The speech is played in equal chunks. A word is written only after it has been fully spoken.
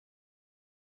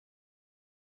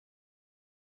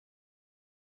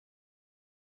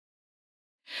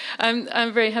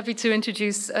I'm very happy to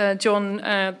introduce Jon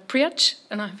Prevc,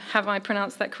 and have I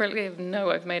pronounced that correctly? No,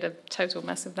 I've made a total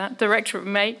mess of that. Director of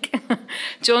Make.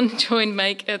 Jon joined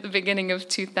Make at the beginning of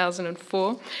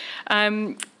 2004.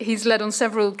 He's led on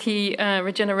several key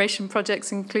regeneration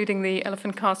projects, including the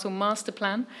Elephant Castle Master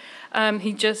Plan.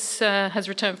 He just has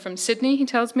returned from Sydney, he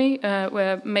tells me,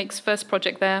 where Make's first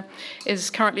project there is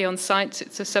currently on site.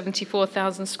 It's a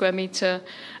 74,000 square metre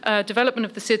development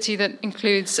of the city that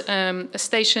includes a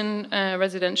station,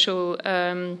 residential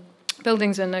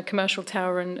buildings and a commercial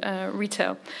tower and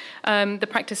retail. The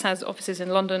practice has offices in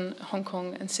London, Hong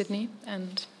Kong and Sydney.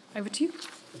 And over to you.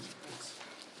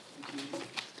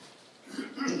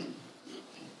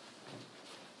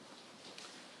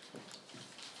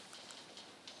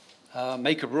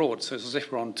 Make abroad, so it's as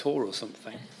if we're on tour or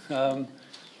something.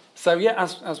 So yeah,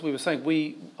 as we were saying,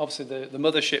 we obviously the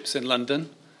mothership's in London,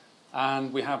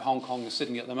 and we have Hong Kong and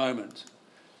Sydney at the moment.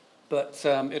 But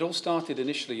it all started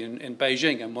initially in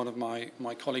Beijing, and one of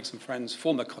my colleagues and friends,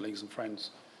 former colleagues and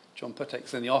friends, Jon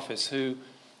Prevc, in the office, who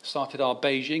started our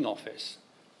Beijing office.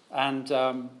 And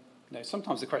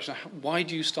sometimes the question, why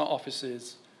do you start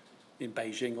offices in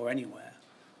Beijing or anywhere?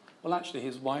 Well, actually,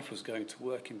 his wife was going to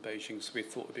work in Beijing, so we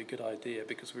thought it would be a good idea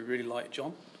because we really liked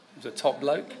Jon. He was a top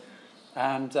bloke,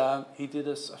 and he did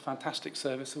us a fantastic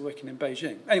service of working in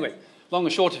Beijing. Anyway, long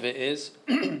and short of it is,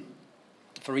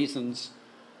 for reasons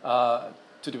to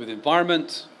do with the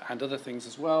environment and other things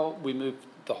as well, we moved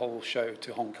the whole show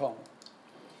to Hong Kong.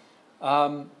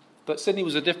 But Sydney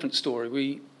was a different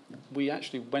story. We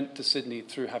actually went to Sydney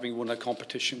through having won a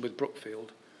competition with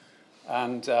Brookfield,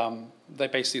 and they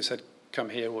basically said, come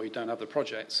here or you don't have the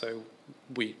project, so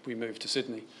we moved to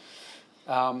Sydney.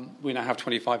 We now have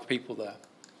 25 people there.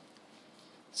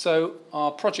 So our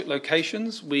project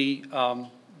locations, we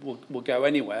will go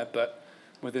anywhere, but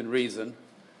within reason.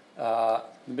 The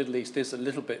Middle East is a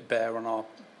little bit bare on our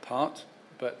part,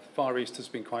 but Far East has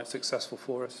been quite successful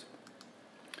for us.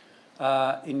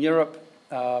 In Europe,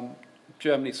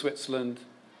 Germany, Switzerland,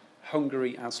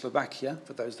 Hungary and Slovakia,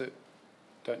 for those that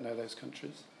don't know those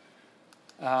countries.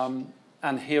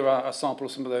 And here are a sample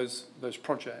of some of those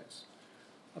projects.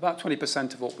 About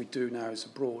 20% of what we do now is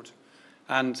abroad.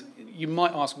 And you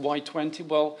might ask, why 20?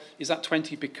 Well, is that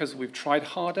 20 because we've tried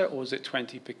harder, or is it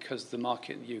 20 because the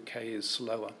market in the UK is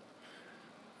slower?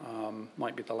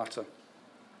 Might be the latter.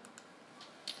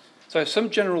 So some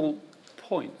general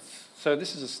points. So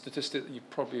this is a statistic that you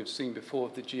probably have seen before,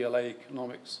 the GLA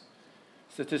economics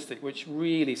statistic, which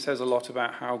really says a lot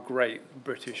about how great the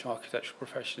British architectural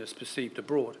profession is perceived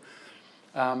abroad.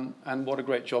 And what a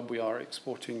great job we are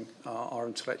exporting our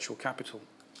intellectual capital.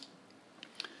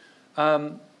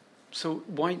 So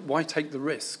why take the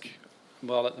risk?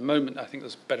 Well, at the moment, I think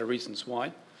there's better reasons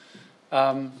why.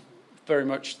 Very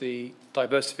much the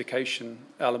diversification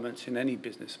element in any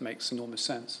business makes enormous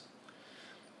sense.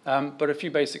 But a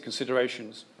few basic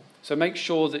considerations. So make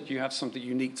sure that you have something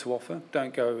unique to offer.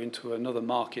 Don't go into another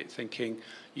market thinking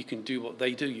you can do what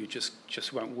they do, you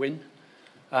just won't win.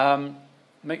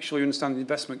 Make sure you understand the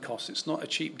investment costs. It's not a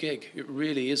cheap gig. It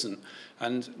really isn't.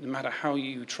 And no matter how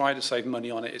you try to save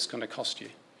money on it, it's going to cost you.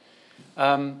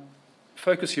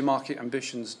 Focus your market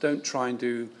ambitions. Don't try and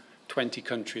do 20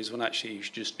 countries when actually you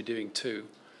should just be doing 2.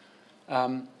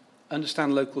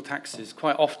 Understand local taxes.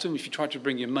 Quite often, if you try to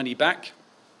bring your money back,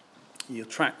 you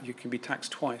can be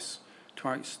taxed twice,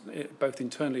 both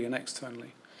internally and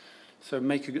externally. So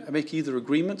make either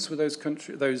agreements with those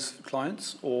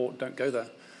clients or don't go there.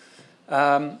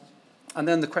 And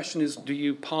then the question is, do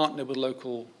you partner with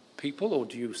local people or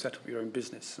do you set up your own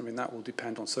business? I mean, that will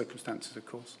depend on circumstances, of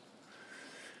course.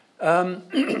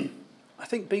 I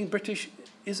think being British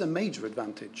is a major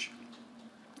advantage,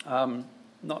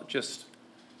 not just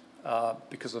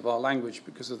because of our language,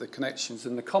 because of the connections.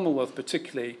 In the Commonwealth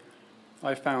particularly,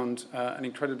 I found an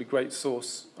incredibly great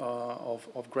source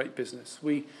of great business.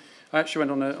 I actually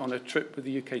went on a trip with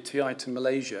the UKTI to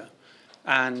Malaysia,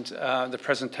 and the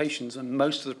presentations, and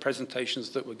most of the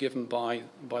presentations that were given by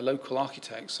local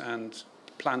architects and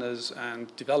planners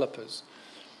and developers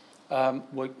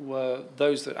were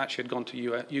those that actually had gone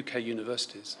to UK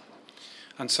universities.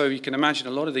 And so you can imagine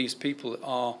a lot of these people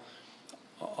are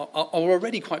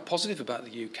already quite positive about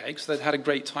the UK because they'd had a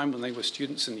great time when they were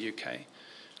students in the UK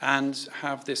and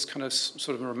have this kind of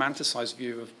sort of romanticised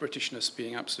view of Britishness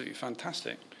being absolutely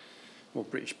fantastic. Or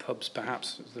British pubs,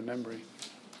 perhaps, is the memory.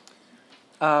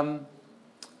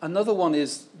 Another one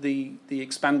is the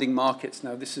expanding markets.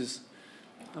 Now, this is,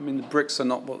 I mean, the bricks are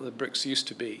not what the bricks used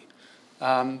to be.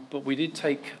 But we did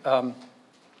take, I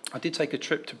did take a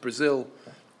trip to Brazil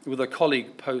with a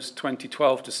colleague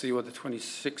post-2012 to see what the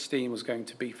 2016 was going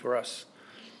to be for us.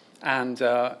 And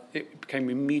it became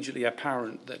immediately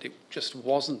apparent that it just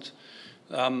wasn't.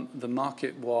 The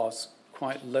market was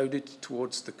quite loaded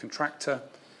towards the contractor.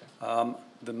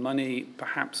 The money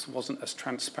perhaps wasn't as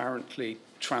transparently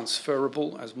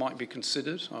transferable as might be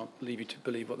considered. I'll leave you to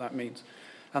believe what that means.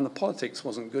 And the politics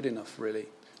wasn't good enough, really.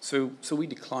 So we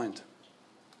declined.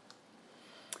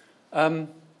 In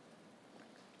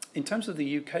terms of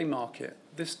the UK market,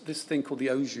 this thing called the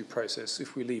OJU process,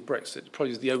 if we leave Brexit,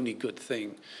 probably is the only good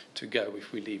thing to go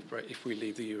if we leave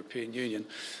the European Union.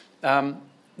 No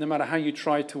matter how you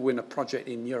try to win a project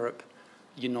in Europe,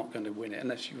 you're not going to win it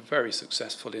unless you're very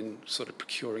successful in sort of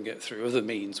procuring it through other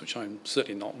means, which I'm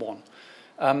certainly not one.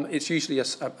 It's usually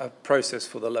a process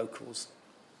for the locals.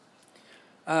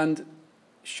 And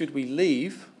should we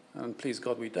leave, and please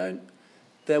God we don't,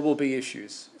 there will be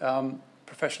issues.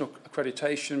 Professional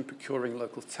accreditation, procuring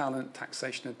local talent,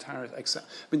 taxation and tariff, etc.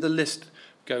 I mean, the list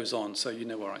goes on, so you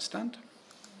know where I stand.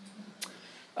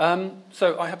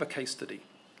 So I have a case study.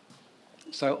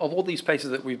 So of all these places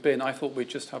that we've been, I thought we'd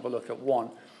just have a look at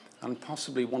one, and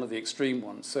possibly one of the extreme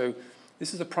ones. So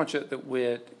this is a project that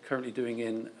we're currently doing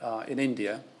in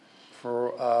India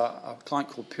for a client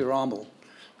called Piramal.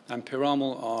 And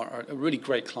Piramal are a really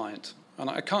great client. And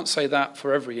I can't say that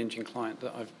for every Indian client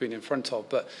that I've been in front of,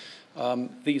 but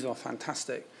these are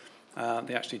fantastic.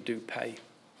 They actually do pay.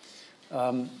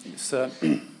 So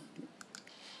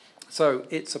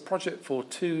it's a project for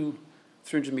two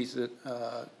 300-meter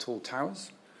tall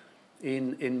towers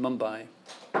in Mumbai.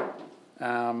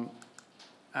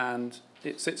 And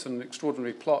it sits on an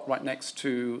extraordinary plot right next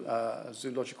to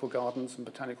zoological gardens and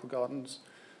botanical gardens,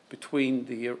 between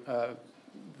the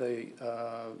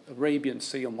Arabian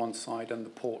Sea on one side and the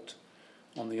port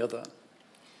on the other.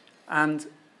 And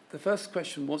the first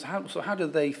question was, how do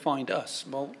they find us?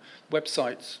 Well,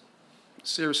 websites,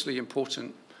 seriously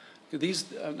important. These,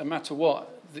 no matter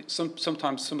what,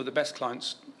 sometimes some of the best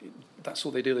clients, that's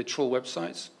all they do, they trawl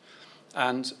websites.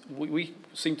 And we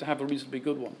seem to have a reasonably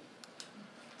good one.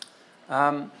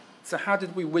 So how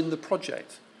did we win the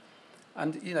project?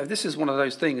 And, you know, this is one of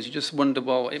those things, you just wonder,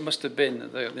 well, it must have been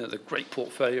the great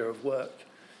portfolio of work.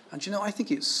 And, you know, I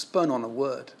think it's spun on a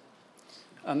word.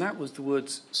 And that was the word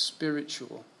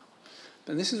spiritual.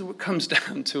 And this is what comes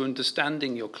down to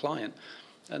understanding your client.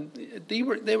 And they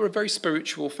were a very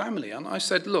spiritual family. And I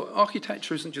said, look,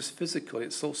 architecture isn't just physical,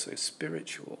 it's also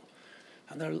spiritual.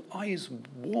 And their eyes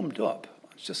warmed up.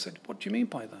 I just said, what do you mean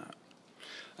by that?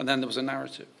 And then there was a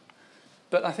narrative.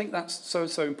 But I think that's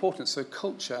so important. So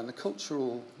culture and the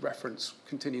cultural reference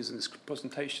continues in this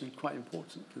presentation quite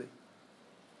importantly.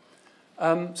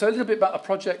 So a little bit about the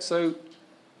project. So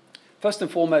first and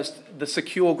foremost, the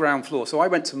secure ground floor. So I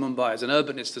went to Mumbai as an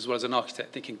urbanist as well as an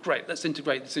architect, thinking, great, let's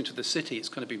integrate this into the city. It's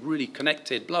going to be really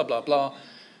connected, blah, blah, blah.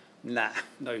 Nah,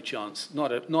 no chance.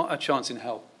 Not a chance in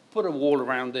hell. Put a wall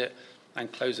around it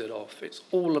and close it off. It's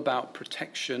all about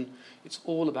protection. It's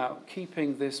all about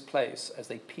keeping this place as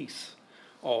a piece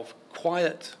of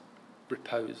quiet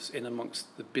repose in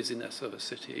amongst the busyness of a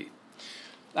city.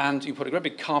 And you put a great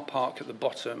big car park at the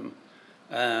bottom,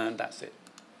 and that's it.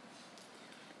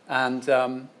 And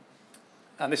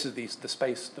this is the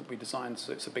space that we designed,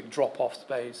 so it's a big drop-off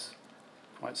space.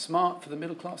 Quite smart for the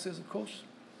middle classes, of course.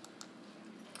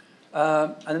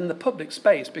 And then the public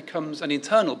space becomes an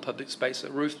internal public space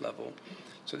at roof level.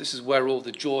 So this is where all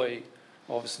the joy,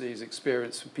 obviously, is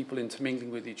experienced from people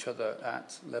intermingling with each other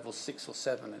at level 6 or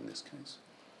 7 in this case.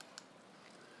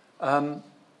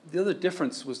 The other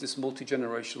difference was this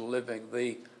multi-generational living.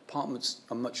 The apartments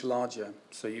are much larger,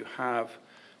 so you have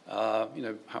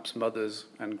perhaps mothers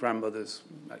and grandmothers,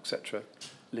 etc.,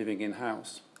 living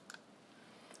in-house.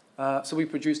 So we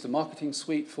produced a marketing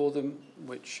suite for them,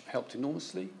 which helped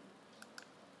enormously.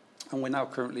 And we're now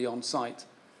currently on site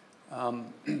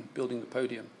building the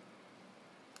podium.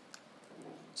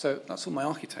 So that's all my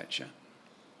architecture.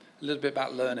 A little bit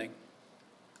about learning.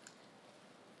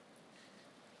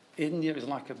 India is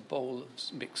like a bowl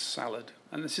of mixed salad.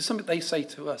 And this is something they say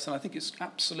to us, and I think it's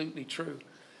absolutely true.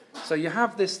 So you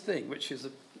have this thing, which is,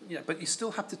 but you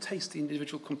still have to taste the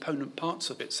individual component parts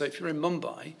of it. So if you're in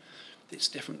Mumbai, it's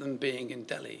different than being in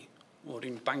Delhi or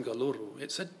in Bangalore.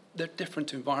 They're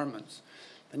different environments,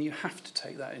 and you have to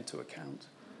take that into account.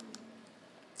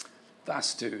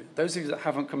 Vastu. Those of you that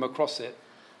haven't come across it,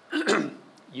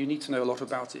 you need to know a lot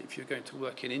about it if you're going to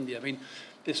work in India. I mean,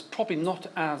 it's probably not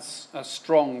as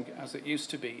strong as it used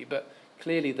to be, but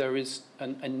clearly there is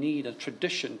a need, a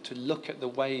tradition to look at the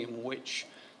way in which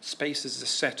spaces are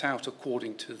set out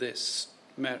according to this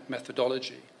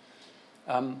methodology.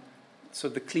 So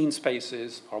the clean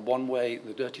spaces are one way,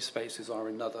 the dirty spaces are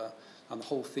another, and the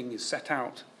whole thing is set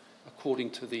out according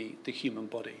to the human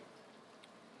body.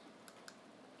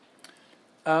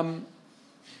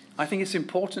 I think it's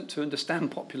important to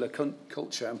understand popular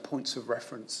culture and points of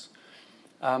reference.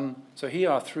 So here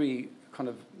are three kind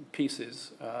of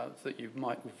pieces that you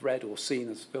might have read or seen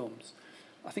as films.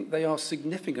 I think they are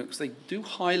significant because they do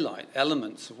highlight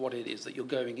elements of what it is that you're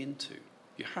going into.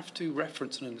 You have to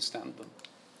reference and understand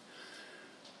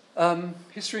them.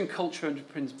 History and culture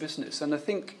underpins business, and I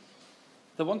think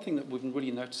the one thing that we've really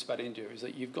noticed about India is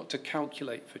that you've got to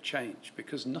calculate for change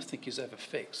because nothing is ever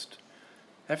fixed.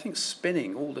 Everything's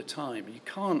spinning all the time. You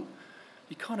can't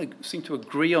seem to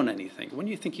agree on anything. When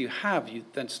you think you have, you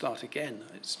then start again.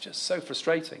 It's just so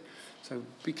frustrating. So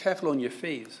be careful on your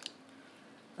fees.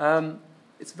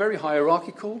 It's very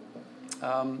hierarchical,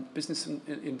 business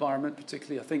environment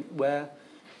particularly, I think, where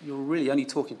you're really only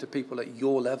talking to people at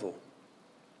your level.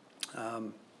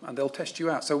 And they'll test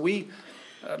you out. So we're,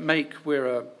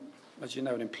 as you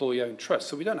know, an employee-owned trust,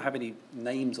 so we don't have any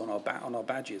names on our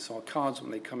badges. So our cards,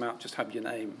 when they come out, just have your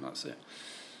name, that's it.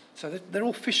 So they're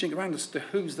all fishing around as to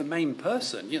who's the main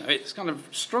person. You know, it's kind of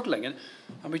struggling, and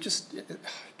we just, it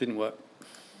didn't work.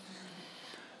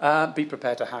 Be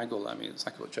prepared to haggle. I mean, it's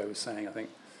exactly what Joe was saying, I think.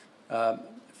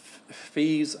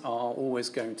 Fees are always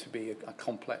going to be a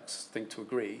complex thing to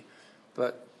agree,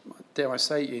 but dare I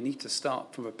say, you need to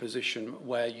start from a position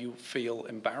where you feel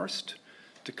embarrassed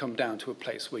to come down to a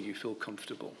place where you feel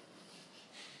comfortable.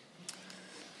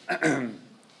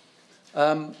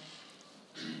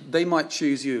 They might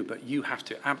choose you, but you have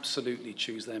to absolutely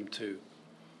choose them too.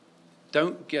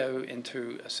 Don't go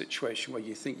into a situation where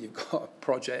you think you've got a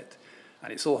project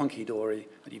and it's all hunky-dory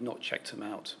and you've not checked them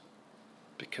out,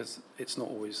 because it's not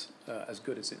always as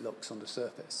good as it looks on the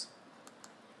surface.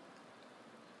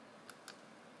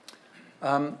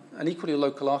 And equally,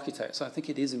 local architects, I think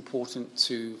it is important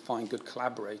to find good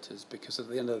collaborators, because at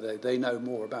the end of the day, they know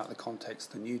more about the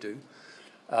context than you do.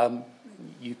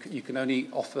 You can only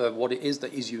offer what it is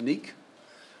that is unique.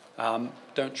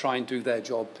 Don't try and do their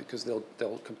job, because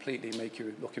they'll completely make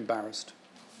you look embarrassed.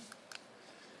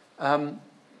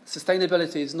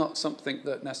 Sustainability is not something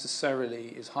that necessarily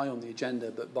is high on the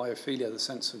agenda, but biophilia, the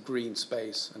sense of green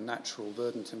space and natural,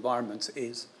 verdant environments,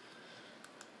 is.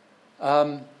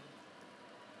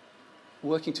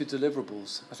 Working to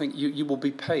deliverables. I think you will be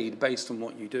paid based on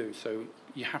what you do, so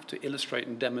you have to illustrate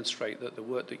and demonstrate that the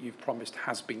work that you've promised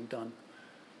has been done.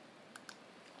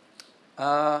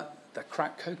 The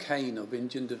crack cocaine of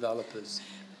Indian developers,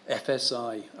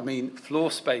 FSI, I mean,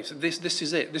 floor space, this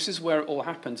is it. This is where it all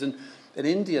happens. And in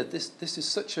India, this is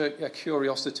such a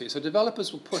curiosity. So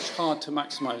developers will push hard to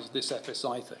maximize this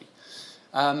FSI thing.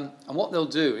 And what they'll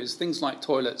do is things like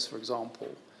toilets, for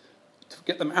example, to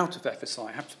get them out of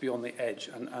FSI, have to be on the edge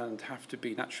and have to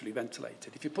be naturally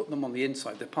ventilated. If you put them on the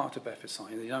inside, they're part of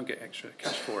FSI and you don't get extra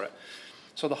cash for it.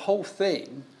 So the whole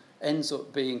thing ends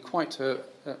up being quite a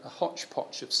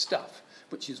hodgepodge of stuff,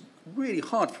 which is really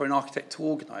hard for an architect to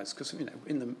organise, because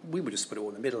we would just put it all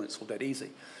in the middle and it's all dead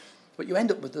easy. But you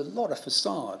end up with a lot of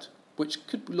facade, which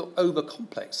could look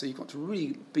over-complex, so you've got to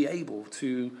really be able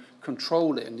to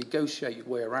control it and negotiate your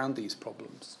way around these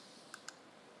problems.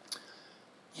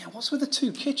 Yeah, what's with the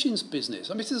two kitchens business?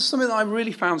 I mean, this is something that I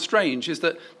really found strange, is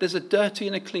that there's a dirty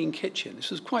and a clean kitchen.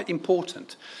 This is quite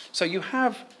important. So you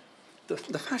have the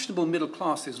fashionable middle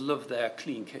classes love their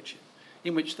clean kitchen,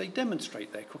 in which they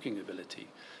demonstrate their cooking ability.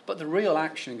 But the real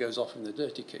action goes off in the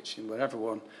dirty kitchen, where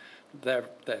everyone, their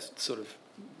sort of,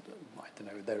 I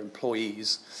don't know, their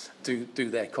employees do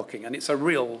their cooking. And it's a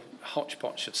real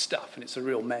hodgepodge of stuff, and it's a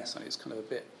real mess, and it's kind of a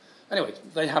bit... Anyway,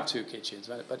 they have two kitchens,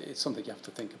 but it's something you have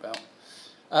to think about.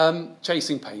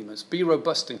 Chasing payments. Be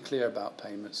robust and clear about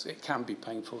payments. It can be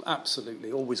painful,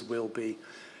 absolutely, always will be.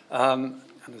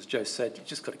 And as Joe said, you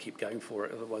just got to keep going for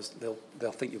it, otherwise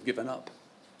they'll think you've given up.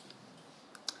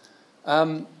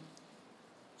 And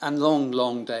long,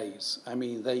 long days. I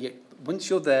mean, once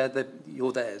you're there,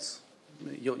 you're theirs.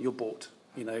 You're bought.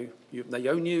 They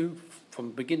own you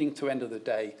from beginning to end of the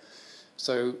day.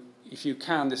 So if you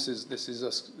can, this is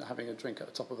us having a drink at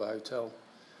the top of a hotel.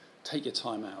 Take your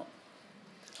time out.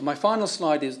 And my final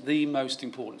slide is the most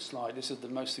important slide. This is the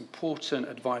most important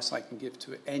advice I can give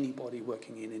to anybody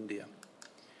working in India.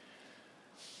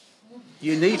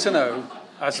 You need to know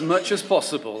as much as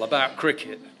possible about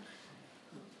cricket.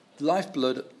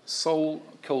 Lifeblood, soul,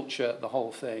 culture, the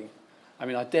whole thing. I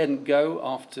mean, I daren't go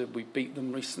after we beat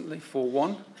them recently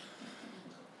 4-1,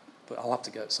 but I'll have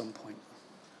to go at some point.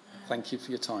 Thank you for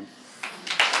your time.